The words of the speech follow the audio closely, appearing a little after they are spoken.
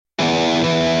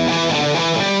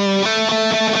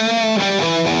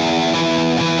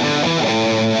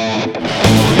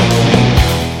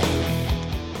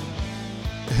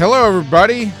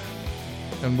everybody,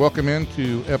 and welcome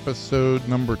into episode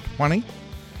number 20.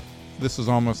 This is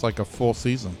almost like a full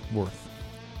season worth.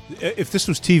 If this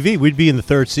was TV, we'd be in the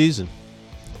third season.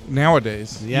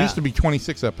 Nowadays, Yeah. It used to be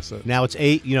 26 episodes. Now it's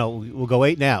 8. We'll go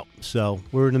 8 now. So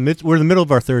we're in the middle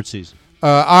of our third season.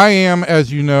 I am,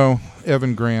 as you know,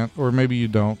 Evan Grant, or maybe you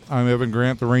don't. I'm Evan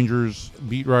Grant, the Rangers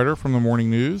beat writer from the Morning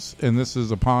News, and this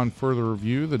is Upon Further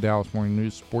Review, the Dallas Morning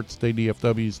News Sports Day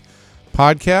DFW's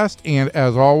podcast. And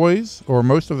as always, or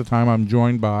most of the time, I'm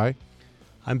joined by...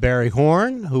 I'm Barry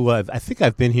Horn, who I think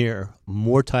I've been here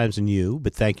more times than you,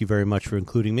 but thank you very much for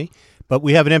including me. But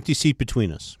we have an empty seat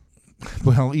between us.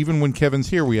 Well, even when Kevin's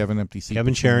here, we have an empty seat.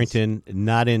 Kevin Sherrington,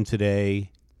 not in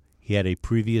today. He had a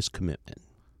previous commitment.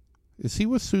 Is he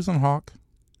with Susan Hawk?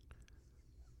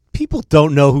 People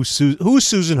don't know who's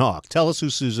Susan Hawk. Tell us who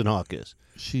Susan Hawk is.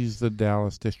 She's the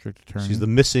Dallas District Attorney. She's the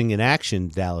missing in action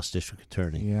Dallas District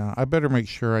Attorney. Yeah, I better make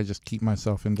sure I just keep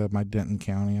myself into my Denton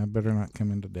County. I better not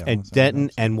come into Dallas. And Denton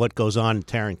and what goes on in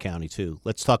Tarrant County, too.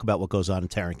 Let's talk about what goes on in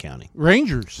Tarrant County.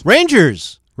 Rangers.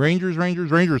 Rangers.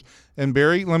 And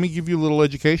Barry, let me give you a little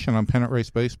education on pennant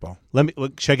race baseball.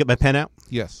 Should I get my pen out?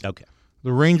 Yes. Okay.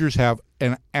 The Rangers have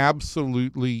an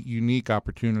absolutely unique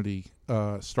opportunity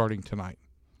starting tonight.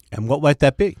 And what might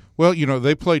that be? Well,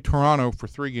 they play Toronto for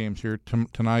 3 games here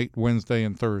tonight, Wednesday,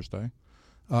 and Thursday.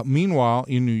 Meanwhile,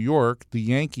 in New York, the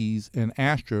Yankees and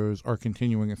Astros are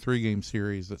continuing a 3-game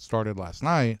series that started last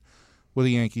night with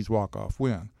a Yankees walk-off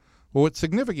win. Well, what's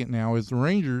significant now is the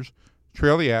Rangers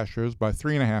trail the Astros by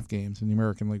 3.5 games in the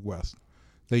American League West.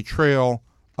 They trail,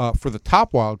 for the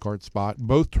top wildcard spot,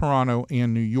 both Toronto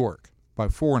and New York by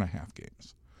 4.5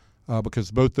 games.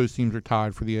 Because both those teams are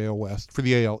tied for the AL West, for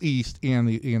the AL East, and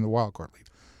the wild card lead.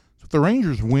 So if the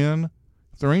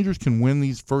Rangers can win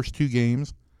these first 2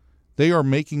 games, they are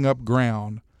making up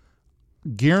ground,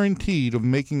 guaranteed of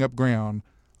making up ground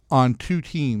on 2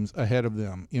 teams ahead of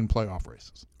them in playoff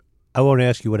races. I won't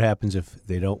ask you what happens if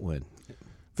they don't win.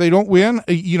 If they don't win,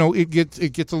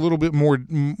 it gets a little bit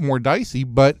more dicey,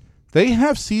 but they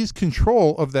have seized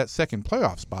control of that second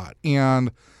playoff spot,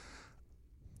 and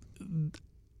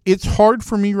it's hard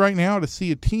for me right now to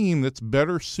see a team that's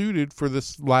better suited for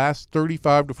this last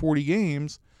 35 to 40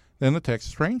 games than the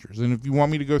Texas Rangers. And if you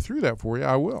want me to go through that for you,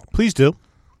 I will. Please do.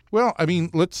 Well,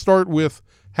 let's start with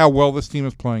how well this team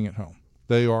is playing at home.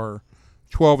 They are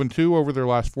 12-2 over their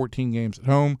last 14 games at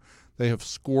home. They have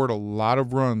scored a lot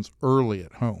of runs early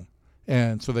at home,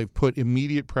 and so they've put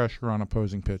immediate pressure on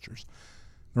opposing pitchers.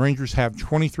 The Rangers have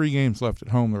 23 games left at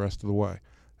home the rest of the way.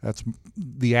 That's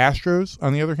the Astros,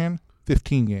 on the other hand,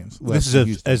 15 games left. This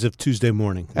is as of Tuesday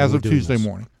morning. As of Tuesday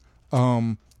morning.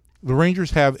 The Rangers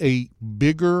have a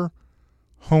bigger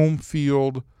home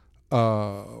field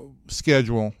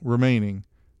schedule remaining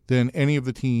than any of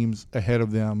the teams ahead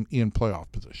of them in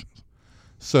playoff positions.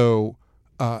 So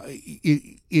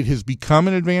it has become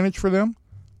an advantage for them.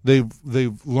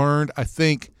 They've learned, I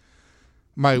think,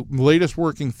 my latest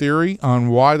working theory on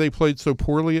why they played so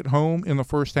poorly at home in the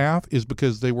first half is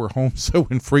because they were home so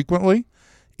infrequently.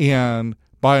 And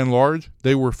by and large,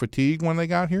 they were fatigued when they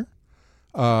got here.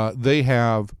 They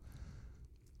have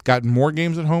gotten more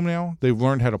games at home now. They've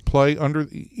learned how to play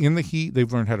in the heat.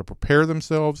 They've learned how to prepare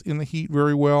themselves in the heat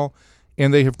very well,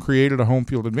 and they have created a home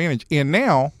field advantage. And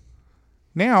now,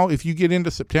 if you get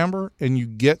into September and you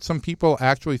get some people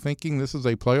actually thinking this is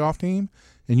a playoff team,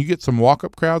 and you get some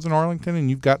walk-up crowds in Arlington,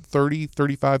 and you've got 30,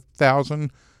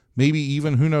 35,000, maybe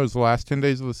even, who knows, the last 10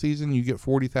 days of the season, you get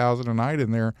 40,000 a night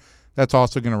in there. That's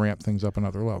also going to ramp things up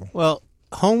another level. Well,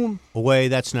 home, away,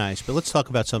 that's nice. But let's talk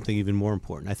about something even more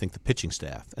important. I think the pitching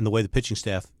staff and the way the pitching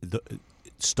staff,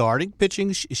 starting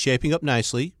pitching is shaping up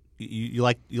nicely. You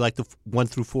like the 1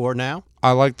 through 4 now?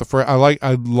 I like the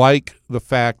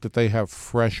fact that they have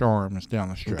fresh arms down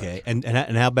the stretch. Okay, and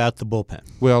how about the bullpen?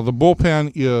 Well, the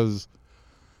bullpen is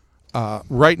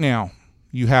right now.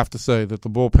 You have to say that the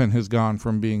bullpen has gone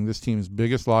from being this team's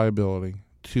biggest liability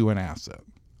to an asset.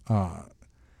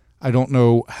 I don't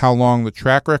know how long the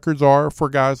track records are for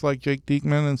guys like Jake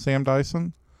Diekman and Sam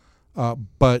Dyson,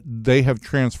 but they have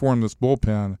transformed this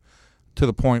bullpen to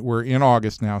the point where in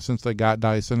August now, since they got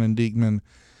Dyson and Diekman,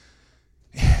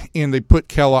 and they put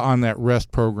Kella on that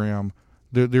rest program,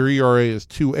 their ERA is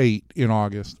 2.8 in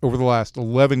August. Over the last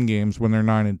 11 games when they're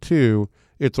 9-2,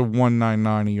 it's a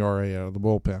 1.99 ERA out of the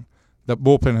bullpen. That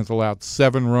bullpen has allowed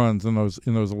 7 runs in those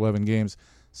 11 games.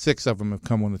 6 of them have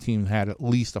come when the team had at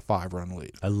least a 5-run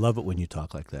lead. I love it when you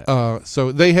talk like that.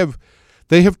 So they have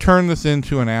turned this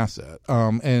into an asset.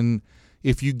 And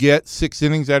if you get 6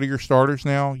 innings out of your starters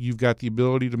now, you've got the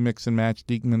ability to mix and match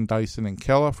Diekman, Dyson, and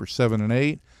Kella for 7 and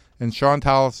 8. And Sean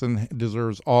Tolleson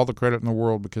deserves all the credit in the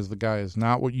world because the guy is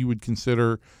not what you would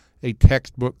consider a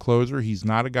textbook closer. He's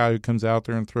not a guy who comes out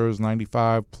there and throws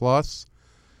 95 plus.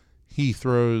 He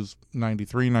throws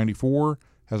 93, 94,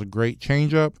 has a great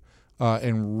changeup,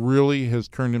 and really has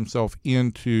turned himself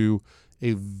into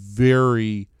a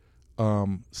very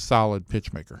solid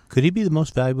pitch maker. Could he be the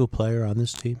most valuable player on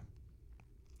this team?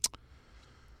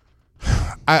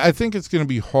 I think it's going to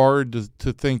be hard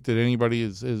to think that anybody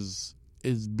is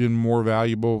been more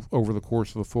valuable over the course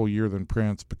of the full year than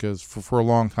Prince, because for a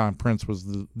long time Prince was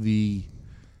the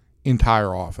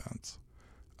entire offense.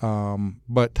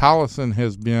 But Tolleson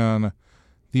has been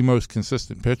the most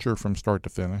consistent pitcher from start to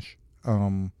finish.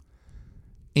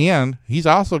 And he's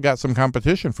also got some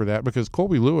competition for that because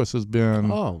Colby Lewis has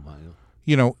been,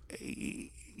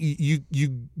 you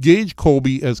gauge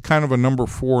Colby as kind of a number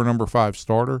 4, number 5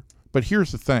 starter. But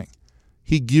here's the thing.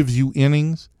 He gives you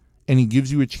innings, and he gives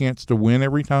you a chance to win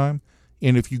every time.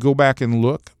 And if you go back and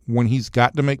look, when he's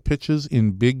got to make pitches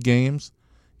in big games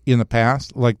in the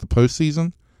past, like the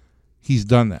postseason, he's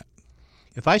done that.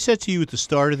 If I said to you at the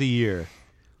start of the year,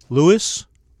 Lewis,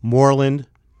 Moreland,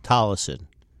 Tolleson,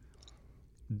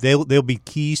 they'll be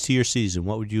keys to your season,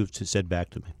 what would you have said back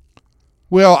to me?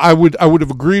 Well, I would have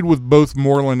agreed with both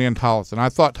Moreland and Tolleson. I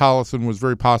thought Tolleson was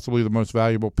very possibly the most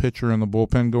valuable pitcher in the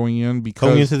bullpen going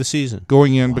into the season.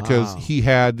 Because he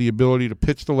had the ability to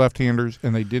pitch to left-handers,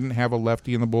 and they didn't have a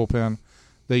lefty in the bullpen.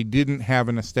 They didn't have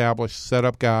an established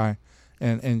setup guy,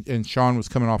 and Sean was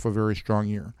coming off a very strong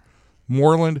year.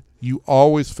 Moreland, you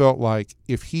always felt like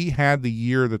if he had the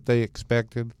year that they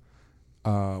expected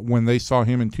when they saw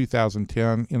him in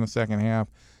 2010 in the second half,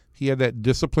 he had that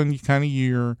disciplined kind of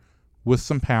year with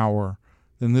some power,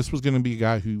 then this was going to be a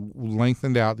guy who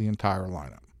lengthened out the entire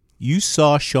lineup. You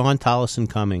saw Sean Tolleson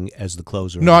coming as the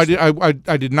closer. No,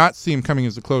 I did not see him coming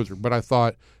as the closer, but I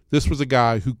thought this was a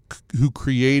guy who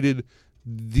created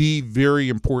the very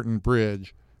important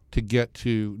bridge to get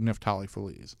to Neftali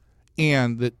Feliz,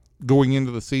 and that going into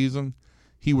the season,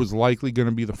 he was likely going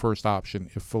to be the first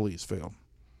option if Feliz failed.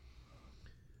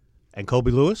 And Colby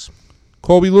Lewis?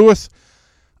 Colby Lewis,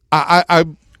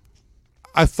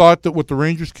 I thought that what the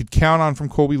Rangers could count on from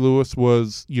Colby Lewis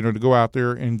was, to go out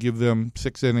there and give them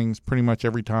 6 innings pretty much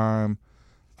every time,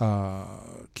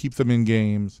 keep them in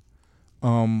games.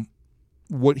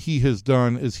 What he has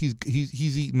done is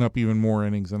he's eaten up even more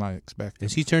innings than I expected.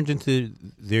 Has he turned into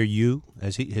their you?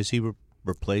 Has he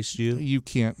replaced you? You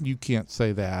can't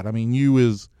say that. I mean, you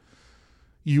is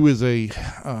a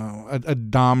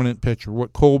dominant pitcher.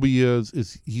 What Colby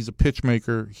is he's a pitch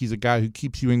maker. He's a guy who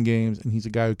keeps you in games, and he's a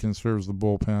guy who conserves the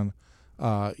bullpen.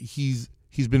 He's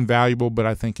been valuable, but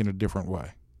I think in a different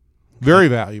way. Very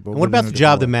valuable. And what about the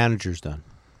job the manager's done?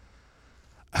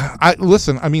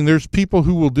 Listen, I mean, there's people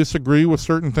who will disagree with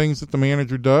certain things that the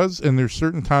manager does, and there's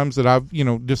certain times that I've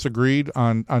disagreed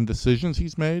on decisions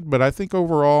he's made. But I think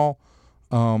overall,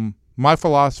 my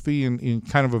philosophy in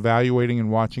kind of evaluating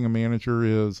and watching a manager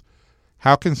is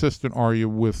how consistent are you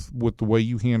with the way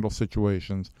you handle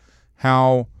situations,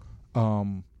 how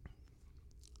when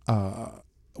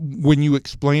you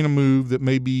explain a move that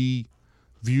may be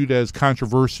viewed as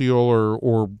controversial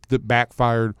or that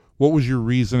backfired, what was your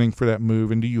reasoning for that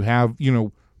move, and do you have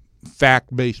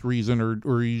fact-based reason, or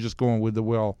are you just going with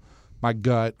my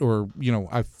gut, or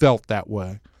I felt that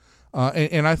way,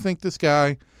 and I think this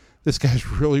guy's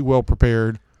really well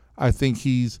prepared. I think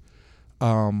he's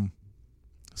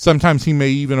sometimes he may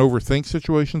even overthink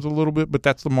situations a little bit, but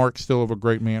that's the mark still of a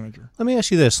great manager. Let me ask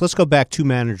you this. Let's go back two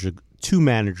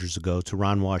managers ago to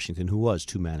Ron Washington, who was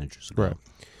 2 managers ago. Right.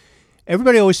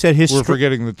 Everybody always said we're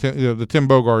forgetting the Tim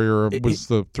Bogart era was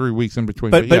the 3 weeks in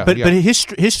between. But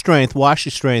his strength,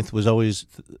 Wash's strength, was always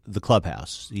the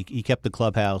clubhouse. He kept the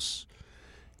clubhouse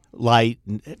light.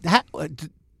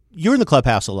 You're in the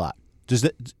clubhouse a lot.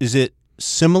 Is it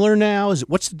similar now?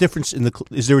 What's the difference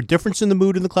is there a difference in the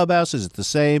mood in the clubhouse? Is it the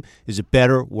same? Is it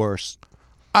better? Worse?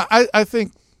 I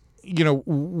think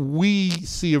we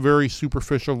see a very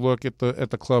superficial look at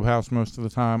the clubhouse most of the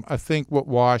time. I think what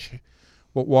Wash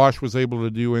was able to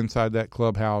do inside that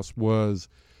clubhouse was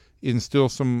instill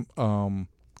some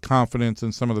confidence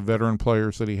in some of the veteran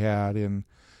players that he had in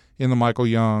the Michael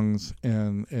Youngs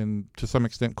and to some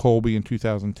extent Colby in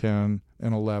 2010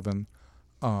 and 11.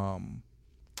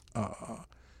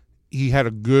 He had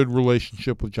a good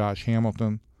relationship with Josh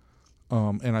Hamilton,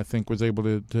 and I think was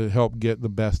able to help get the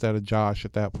best out of Josh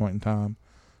at that point in time.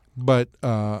 But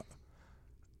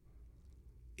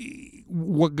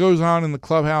what goes on in the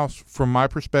clubhouse, from my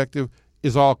perspective,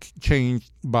 is all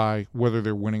changed by whether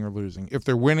they're winning or losing. If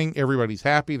they're winning, everybody's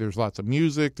happy. There's lots of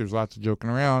music. There's lots of joking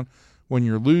around. When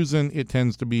you're losing, it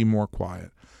tends to be more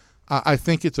quiet. I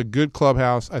think it's a good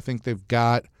clubhouse. I think they've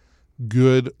got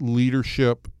good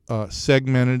leadership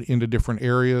segmented into different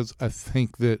areas. I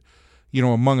think that,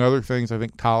 among other things, I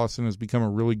think Tollison has become a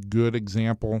really good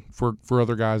example for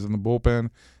other guys in the bullpen.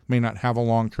 May not have a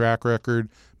long track record,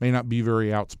 may not be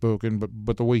very outspoken,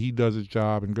 but the way he does his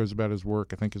job and goes about his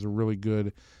work, I think, is a really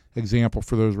good example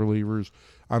for those relievers.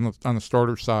 On the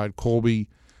starter side, Colby,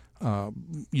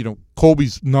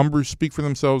 Colby's numbers speak for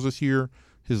themselves this year.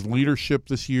 His leadership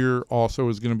this year also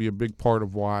is going to be a big part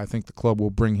of why I think the club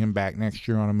will bring him back next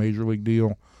year on a major league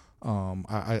deal.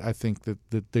 I think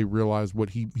that they realize what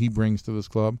he brings to this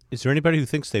club. Is there anybody who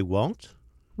thinks they won't?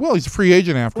 Well, he's a free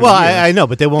agent after. Well, I know,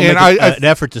 but they won't make an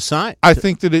effort to sign. I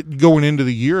think that going into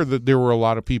the year that there were a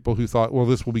lot of people who thought, well,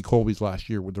 this will be Colby's last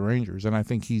year with the Rangers, and I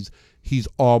think he's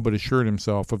all but assured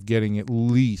himself of getting at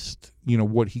least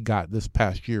what he got this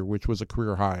past year, which was a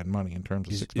career high in money in terms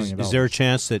of $6 million. Is there a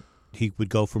chance that he would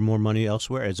go for more money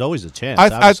elsewhere? It's always a chance,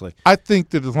 obviously. I think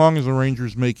that as long as the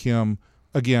Rangers make him,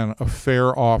 again, a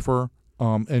fair offer,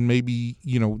 and maybe,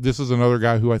 this is another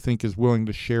guy who I think is willing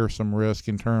to share some risk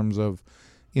in terms of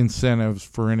incentives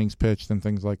for innings pitched and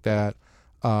things like that.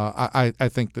 I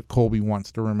think that Colby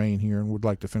wants to remain here and would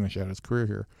like to finish out his career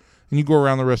here. And you go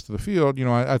around the rest of the field,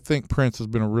 I think Prince has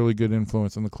been a really good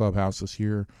influence in the clubhouse this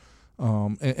year.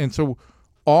 And so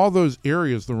all those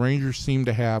areas, the Rangers seem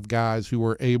to have guys who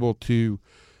are able to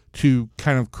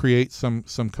kind of create some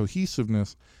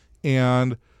cohesiveness.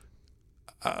 And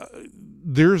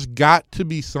there's got to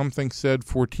be something said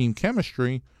for team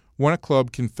chemistry when a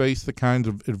club can face the kinds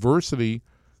of adversity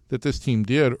that this team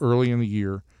did early in the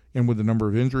year and with the number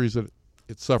of injuries that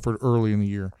it suffered early in the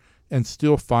year, and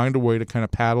still find a way to kind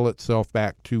of paddle itself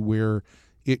back to where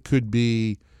it could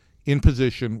be in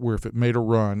position where if it made a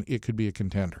run, it could be a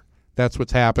contender. That's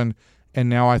what's happened. And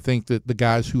now I think that the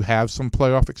guys who have some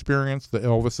playoff experience, the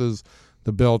Elvises,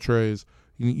 the Beltres,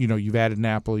 you've added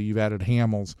Napoli, you've added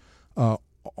Hamels,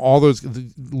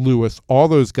 Lewis, all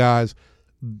those guys,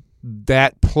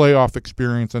 that playoff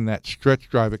experience and that stretch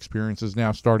drive experience is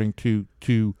now starting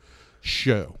to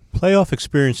show. Playoff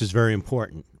experience is very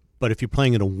important, but if you're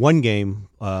playing in a one-game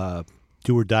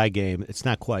do or die game, it's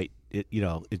not quite.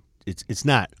 It's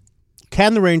not.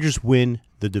 Can the Rangers win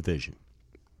the division?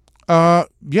 Yeah.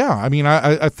 I mean,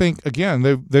 I think again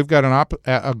they've got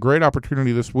a great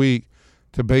opportunity this week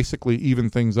to basically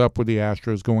even things up with the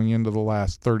Astros going into the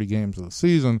last 30 games of the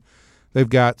season. They've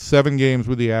got 7 games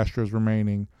with the Astros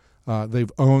remaining.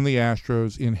 They've owned the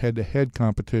Astros in head-to-head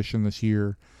competition this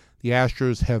year. The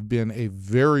Astros have been a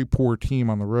very poor team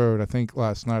on the road. I think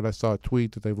last night I saw a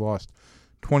tweet that they've lost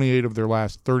 28 of their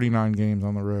last 39 games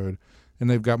on the road, and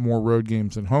they've got more road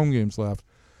games than home games left.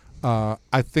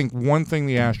 I think one thing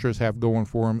the Astros have going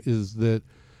for them is that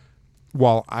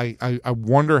while I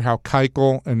wonder how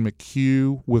Keuchel and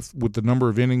McHugh, with the number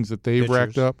of innings that they've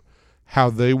racked up, how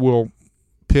they will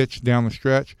pitch down the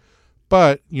stretch.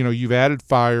 But you've added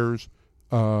Fires,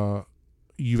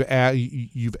 you've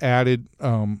added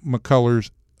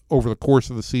McCullers over the course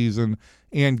of the season,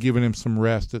 and given him some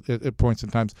rest at points in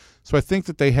times. So I think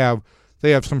that they have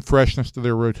some freshness to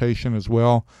their rotation as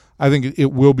well. I think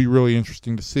it will be really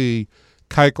interesting to see.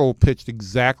 Keuchel pitched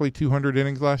exactly 200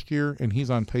 innings last year, and he's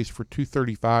on pace for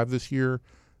 235 this year.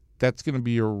 That's going to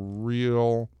be a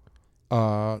real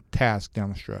task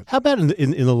down the stretch. How about in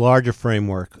the larger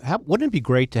framework? Wouldn't it be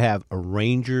great to have a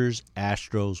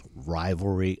Rangers-Astros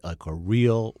rivalry, like a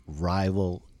real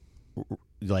rival,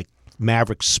 like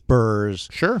Mavericks-Spurs?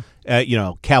 Sure.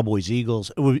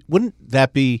 Cowboys-Eagles. Wouldn't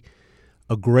that be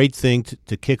a great thing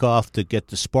to kick off to get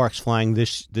the sparks flying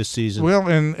this season? Well,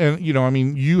 and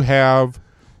you have,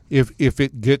 if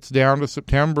it gets down to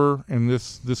September and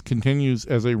this continues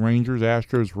as a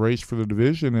Rangers-Astros race for the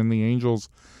division, and the Angels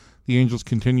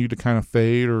continue to kind of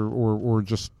fade or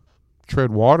just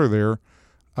tread water there,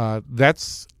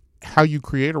 that's how you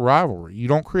create a rivalry. You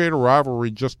don't create a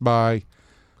rivalry just by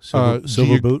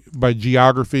by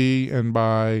geography and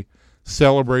by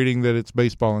celebrating that it's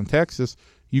baseball in Texas.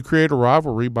 You create a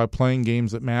rivalry by playing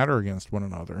games that matter against one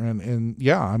another. And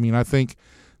yeah, I mean, I think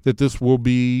that this would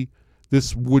be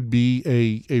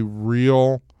a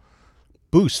real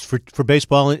boost for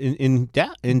baseball in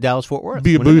Dallas-Fort Worth.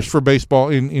 Be a boost for baseball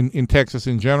in Texas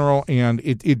in general, and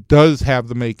it does have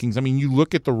the makings. I mean, you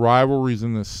look at the rivalries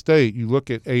in this state. You look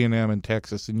at A&M and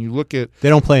Texas, and you look at – they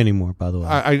don't play anymore, by the way.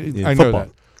 I know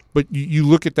that. But you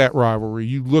look at that rivalry.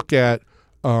 You look at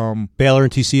Baylor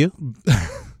and TCU?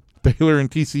 Baylor and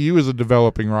TCU is a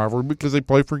developing rivalry because they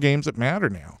play for games that matter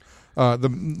now.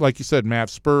 Like you said,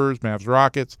 Mavs Spurs, Mavs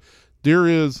Rockets.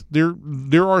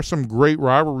 There are some great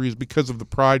rivalries because of the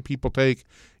pride people take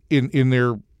in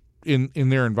their in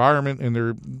their environment and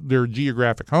their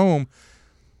geographic home.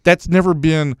 That's never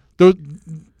been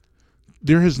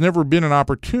there has never been an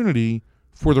opportunity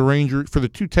for the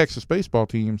two Texas baseball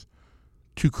teams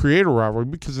to create a rivalry,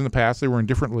 because in the past they were in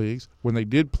different leagues. When they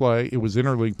did play, it was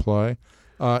interleague play,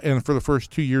 and for the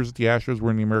first 2 years that the Astros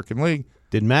were in the American League,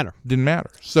 didn't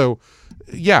matter. So,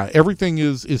 yeah, everything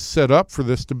is set up for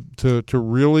this to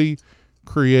really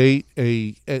create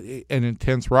an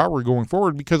intense rivalry going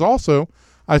forward. Because also,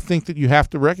 I think that you have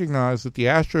to recognize that the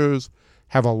Astros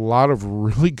have a lot of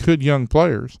really good young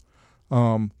players.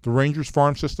 The Rangers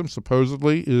farm system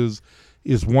supposedly is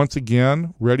once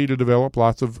again ready to develop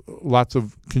lots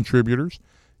of contributors.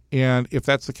 And if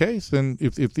that's the case, then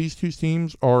if these two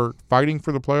teams are fighting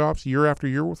for the playoffs year after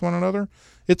year with one another,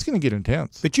 it's going to get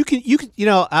intense. But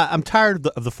I'm tired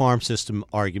of the farm system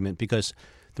argument, because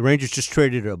the Rangers just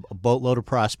traded a boatload of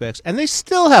prospects, and they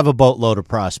still have a boatload of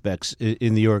prospects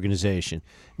in the organization.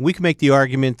 And we can make the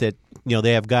argument that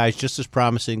they have guys just as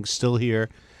promising still here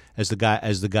as the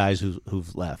guys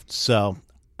who've left. So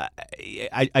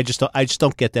I just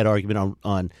don't get that argument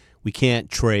on we can't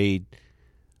trade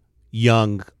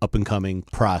young up and coming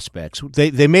prospects.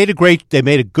 They made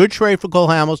a good trade for Cole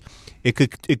Hamels. It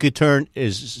could turn,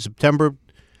 as September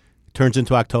turns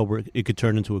into October, it could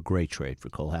turn into a great trade for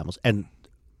Cole Hamels. And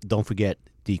don't forget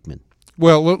Diekman.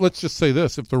 Well, let's just say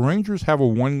this: if the Rangers have a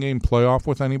 1-game playoff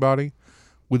with anybody,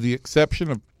 with the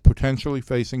exception of potentially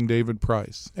facing David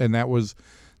Price, and that was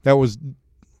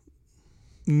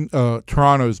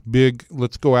Toronto's big,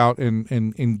 let's go out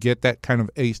and get that kind of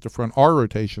ace to front our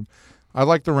rotation. I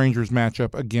like the Rangers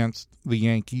matchup against the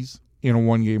Yankees in a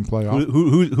 1-game playoff.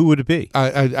 Who would it be?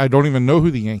 I don't even know who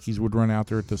the Yankees would run out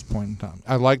there at this point in time.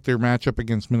 I like their matchup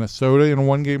against Minnesota in a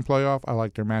 1-game playoff. I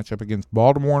like their matchup against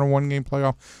Baltimore in a 1-game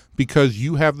playoff, because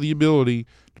you have the ability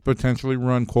to potentially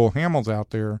run Cole Hamels out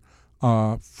there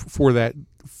for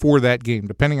that game,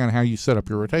 depending on how you set up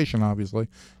your rotation. Obviously,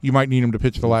 you might need him to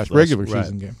pitch the last regular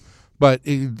season game, but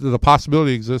the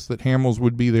possibility exists that Hamels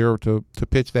would be there to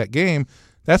pitch that game.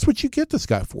 That's what you get this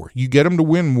guy for. You get him to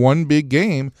win one big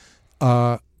game,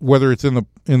 whether it's in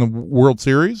the World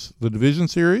Series, the Division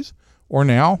Series, or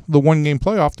now the 1-game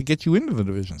playoff to get you into the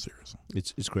Division Series.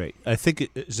 It's great. I think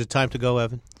is it time to go,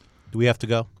 Evan? Do we have to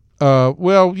go?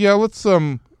 Well, yeah. Let's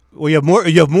Well, you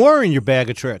have more in your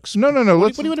bag of tricks. No.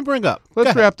 What do you want to bring up?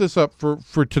 Let's wrap this up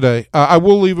for today. I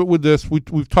will leave it with this.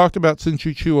 We've talked about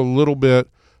Sin-Chu a little bit,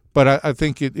 but I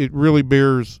think it really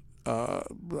bears.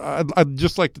 I'd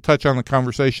just like to touch on the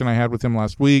conversation I had with him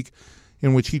last week,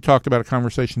 in which he talked about a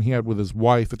conversation he had with his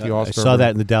wife at the All-Star. I saw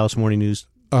that in the Dallas Morning News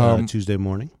Tuesday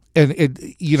morning. And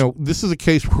this is a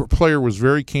case where a player was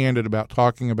very candid about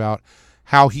talking about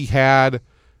how he had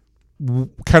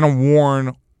kind of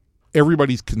worn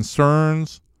everybody's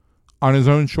concerns on his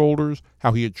own shoulders,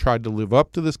 how he had tried to live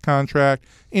up to this contract,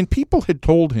 and people had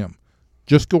told him,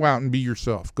 just go out and be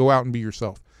yourself. Go out and be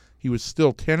yourself. He was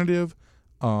still tentative,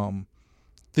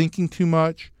 thinking too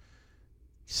much.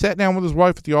 He sat down with his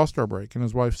wife at the All-Star break, and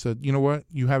his wife said, you know what?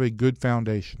 You have a good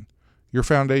foundation. Your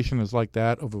foundation is like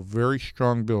that of a very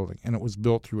strong building, and it was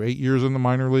built through 8 years in the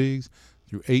minor leagues,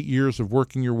 through 8 years of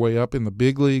working your way up in the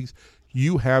big leagues.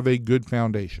 You have a good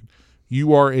foundation.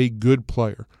 You are a good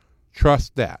player.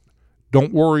 Trust that.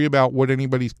 Don't worry about what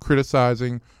anybody's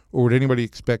criticizing or what anybody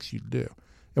expects you to do.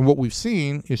 And what we've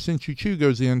seen is Sin-Chu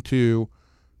goes into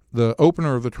the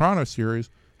opener of the Toronto series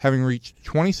having reached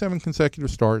 27 consecutive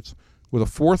starts with a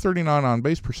 .439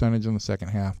 on-base percentage in the second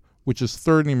half, which is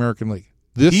third in the American League.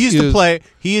 The player.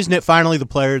 He is finally the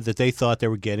player that they thought they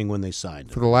were getting when they signed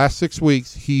him. For the last 6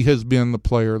 weeks, he has been the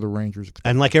player the Rangers expected.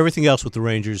 And like everything else with the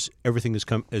Rangers, everything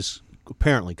is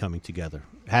apparently coming together.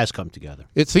 Has come together.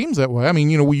 It seems that way. I mean,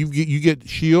 you get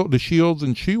Shields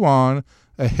and Chuan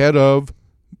ahead of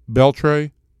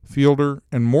Beltre, Fielder,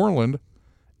 and Moreland,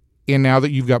 and now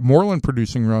that you've got Moreland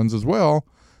producing runs as well,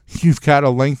 you've got a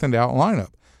lengthened out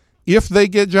lineup. If they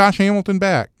get Josh Hamilton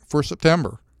back for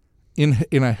September in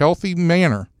a healthy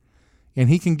manner, and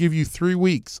he can give you 3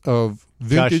 weeks of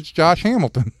vintage Josh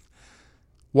Hamilton,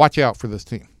 watch out for this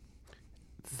team.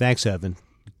 Thanks, Evan.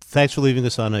 Thanks for leaving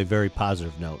us on a very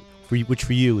positive note, which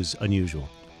for you is unusual.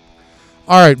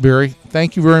 All right, Barry.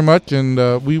 Thank you very much, and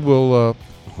we will.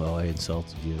 Well, I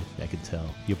insulted you. I can tell.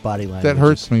 Your body language. That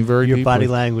hurts me very deeply. Your body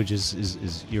language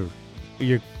is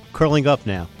you're curling up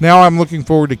now. Now I'm looking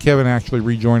forward to Kevin actually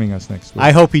rejoining us next week.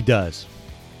 I hope he does.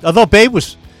 Although Babe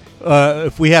was,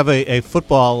 if we have a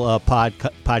football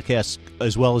podcast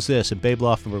as well as this, and Babe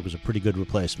Loffenberg was a pretty good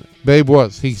replacement. Babe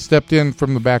was. He stepped in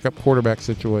from the backup quarterback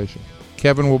situation.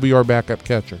 Kevin will be our backup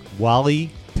catcher. Wally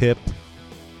Pip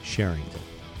Sherrington.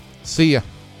 See ya.